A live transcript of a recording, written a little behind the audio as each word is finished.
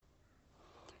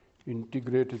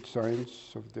Integrated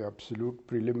Science of the Absolute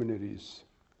Preliminaries,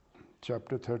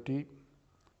 Chapter 30,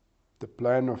 The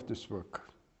Plan of this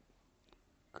Work.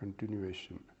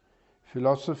 Continuation.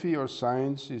 Philosophy or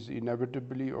science is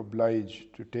inevitably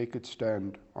obliged to take its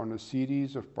stand on a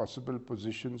series of possible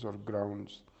positions or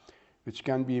grounds which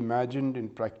can be imagined in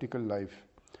practical life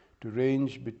to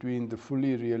range between the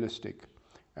fully realistic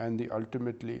and the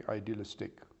ultimately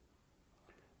idealistic.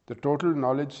 The total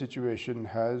knowledge situation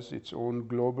has its own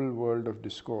global world of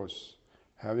discourse,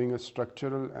 having a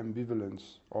structural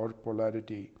ambivalence or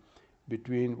polarity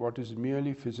between what is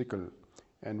merely physical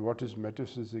and what is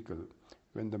metaphysical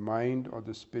when the mind or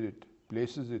the spirit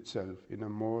places itself in a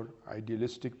more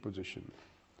idealistic position.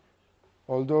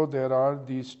 Although there are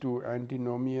these two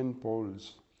antinomian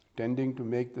poles tending to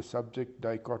make the subject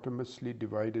dichotomously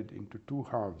divided into two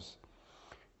halves,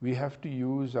 we have to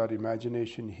use our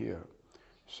imagination here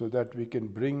so that we can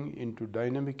bring into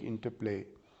dynamic interplay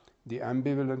the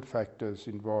ambivalent factors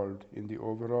involved in the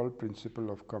overall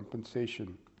principle of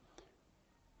compensation,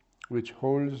 which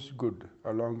holds good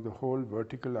along the whole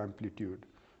vertical amplitude,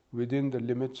 within the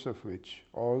limits of which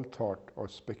all thought or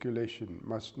speculation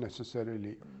must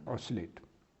necessarily oscillate.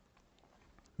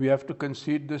 We have to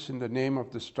concede this in the name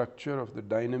of the structure of the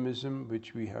dynamism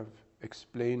which we have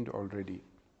explained already.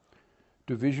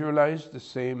 To visualize the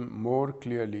same more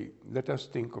clearly, let us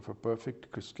think of a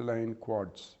perfect crystalline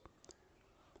quartz,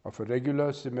 of a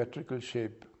regular symmetrical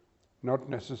shape, not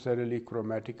necessarily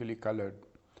chromatically colored,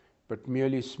 but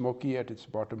merely smoky at its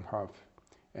bottom half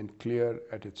and clear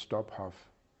at its top half.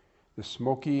 The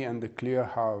smoky and the clear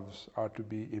halves are to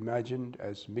be imagined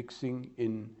as mixing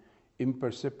in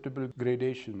imperceptible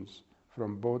gradations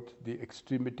from both the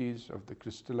extremities of the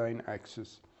crystalline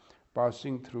axis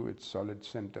passing through its solid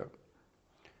center.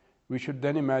 We should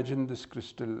then imagine this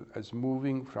crystal as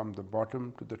moving from the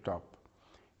bottom to the top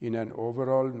in an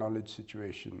overall knowledge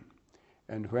situation,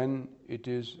 and when it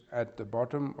is at the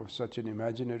bottom of such an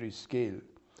imaginary scale,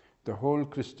 the whole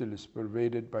crystal is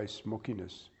pervaded by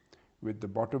smokiness, with the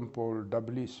bottom pole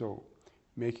doubly so,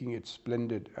 making it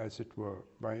splendid, as it were,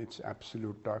 by its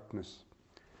absolute darkness.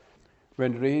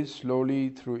 When raised slowly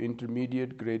through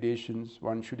intermediate gradations,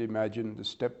 one should imagine the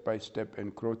step-by-step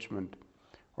encroachment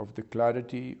of the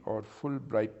clarity or full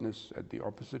brightness at the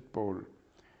opposite pole,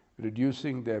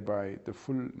 reducing thereby the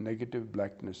full negative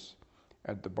blackness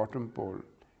at the bottom pole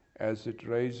as it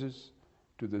rises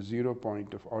to the 0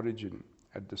 point of origin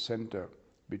at the center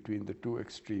between the two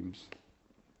extremes.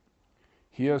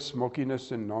 Here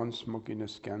smokiness and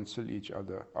non-smokiness cancel each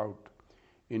other out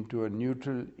into a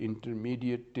neutral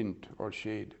intermediate tint or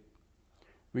shade.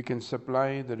 We can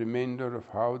supply the remainder of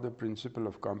how the principle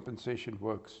of compensation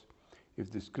works if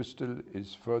this crystal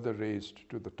is further raised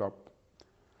to the top.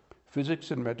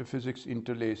 Physics and metaphysics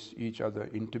interlace each other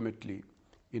intimately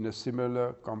in a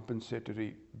similar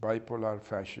compensatory bipolar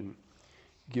fashion,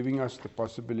 giving us the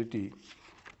possibility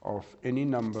of any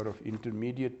number of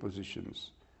intermediate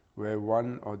positions where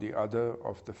one or the other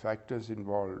of the factors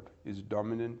involved is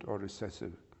dominant or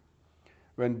recessive.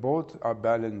 When both are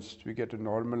balanced, we get a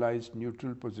normalized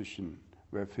neutral position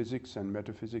where physics and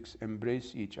metaphysics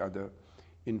embrace each other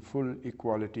in full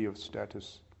equality of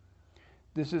status.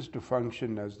 This is to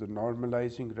function as the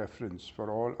normalizing reference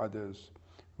for all others,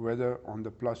 whether on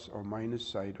the plus or minus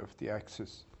side of the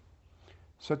axis.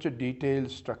 Such a detailed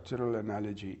structural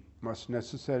analogy must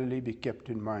necessarily be kept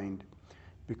in mind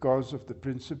because of the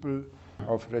principle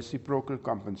of reciprocal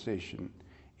compensation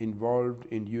involved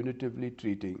in unitively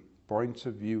treating points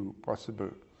of view possible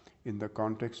in the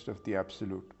context of the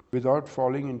absolute, without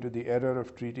falling into the error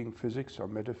of treating physics or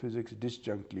metaphysics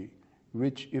disjunctly,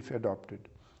 which, if adopted,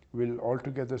 will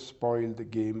altogether spoil the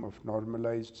game of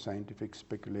normalized scientific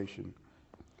speculation.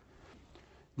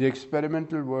 The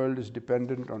experimental world is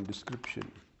dependent on description,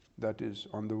 that is,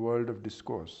 on the world of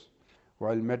discourse,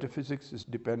 while metaphysics is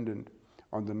dependent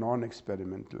on the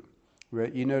non-experimental, where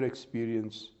inner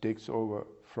experience takes over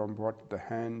from what the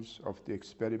hands of the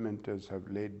experimenters have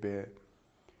laid bare.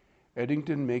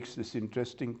 Eddington makes this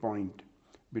interesting point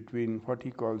between what he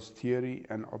calls theory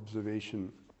and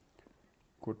observation.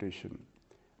 Quotation.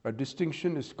 A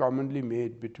distinction is commonly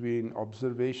made between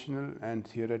observational and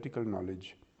theoretical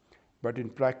knowledge, but in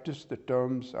practice the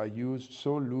terms are used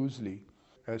so loosely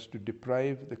as to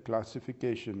deprive the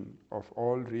classification of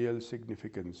all real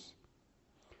significance.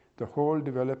 The whole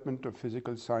development of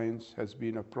physical science has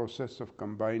been a process of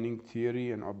combining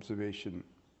theory and observation,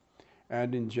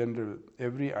 and in general,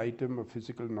 every item of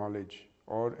physical knowledge,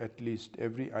 or at least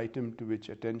every item to which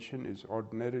attention is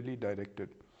ordinarily directed,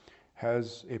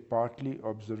 has a partly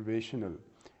observational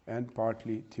and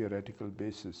partly theoretical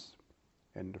basis.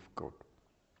 End of quote.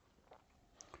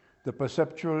 The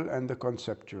perceptual and the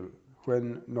conceptual,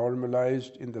 when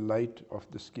normalized in the light of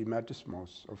the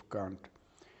schematismos of Kant,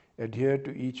 adhere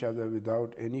to each other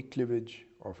without any cleavage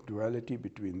of duality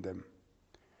between them.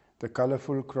 The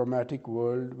colorful chromatic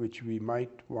world which we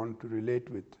might want to relate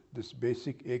with this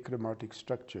basic achromatic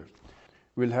structure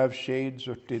will have shades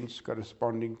or tints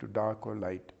corresponding to dark or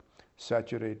light,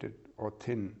 saturated or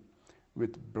thin,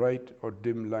 with bright or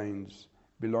dim lines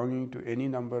belonging to any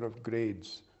number of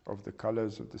grades of the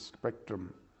colors of the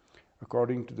spectrum,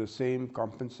 according to the same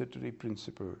compensatory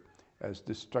principle as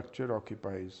this structure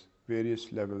occupies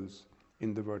various levels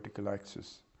in the vertical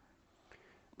axis.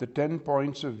 The 10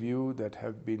 points of view that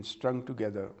have been strung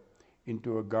together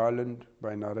into a garland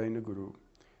by Narayana Guru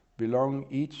belong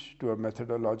each to a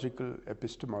methodological,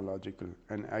 epistemological,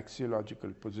 and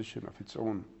axiological position of its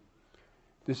own.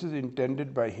 This is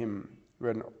intended by him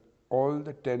when all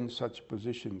the 10 such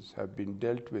positions have been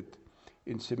dealt with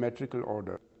in symmetrical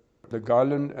order. The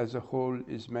garland as a whole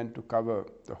is meant to cover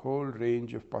the whole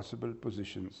range of possible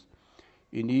positions.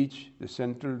 In each, the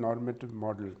central normative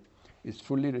model is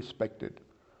fully respected,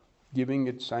 giving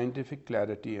it scientific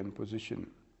clarity and position.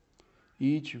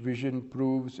 Each vision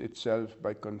proves itself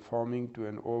by conforming to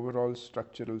an overall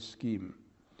structural scheme.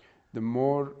 The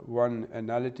more one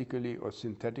analytically or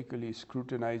synthetically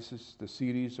scrutinizes the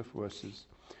series of verses,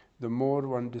 the more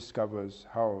one discovers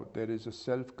how there is a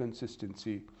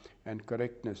self-consistency and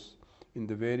correctness in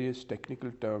the various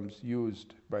technical terms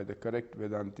used by the correct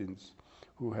Vedantins,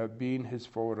 who have been his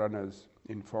forerunners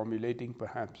in formulating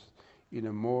perhaps in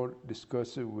a more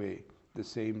discursive way the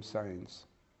same science.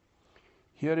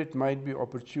 Here it might be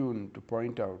opportune to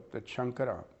point out that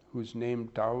Shankara, whose name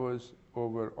towers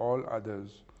over all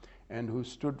others and who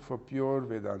stood for pure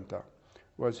Vedanta,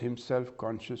 was himself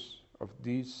conscious of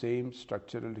these same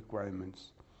structural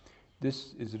requirements.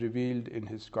 This is revealed in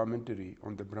his commentary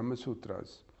on the Brahma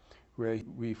Sutras, where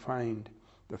we find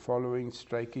the following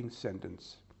striking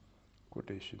sentence,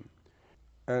 quotation,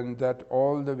 and that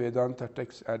all the Vedanta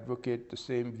texts advocate the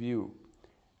same view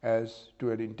as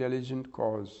to an intelligent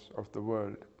cause of the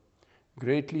world,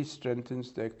 greatly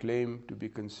strengthens their claim to be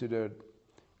considered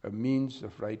a means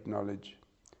of right knowledge,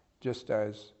 just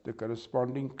as the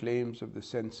corresponding claims of the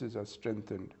senses are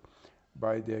strengthened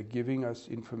by their giving us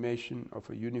information of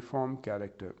a uniform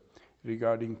character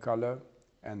regarding color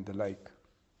and the like.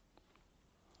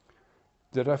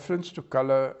 The reference to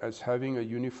color as having a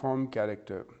uniform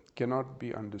character cannot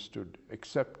be understood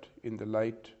except in the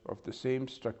light of the same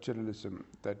structuralism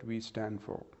that we stand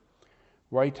for.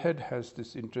 Whitehead has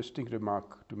this interesting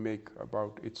remark to make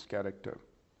about its character.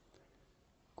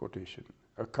 Quotation,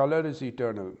 a color is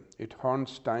eternal. It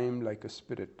haunts time like a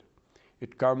spirit.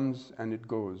 It comes and it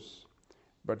goes.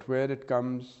 But where it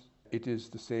comes, it is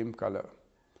the same color.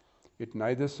 It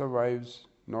neither survives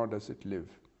nor does it live.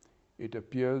 It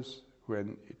appears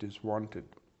when it is wanted.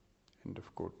 End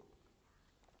of quote.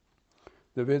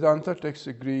 The Vedanta texts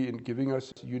agree in giving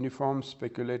us uniform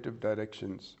speculative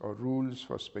directions or rules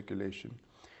for speculation,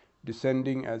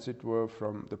 descending as it were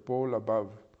from the pole above,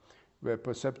 where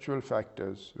perceptual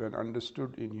factors, when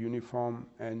understood in uniform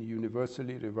and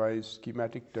universally revised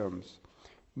schematic terms,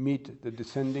 meet the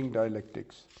descending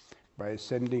dialectics by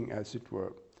ascending, as it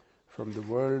were, from the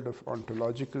world of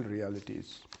ontological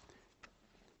realities.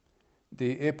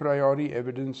 The a priori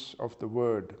evidence of the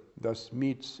word thus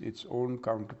meets its own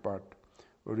counterpart,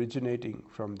 originating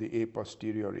from the a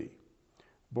posteriori.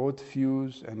 Both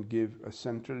fuse and give a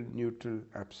central neutral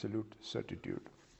absolute certitude.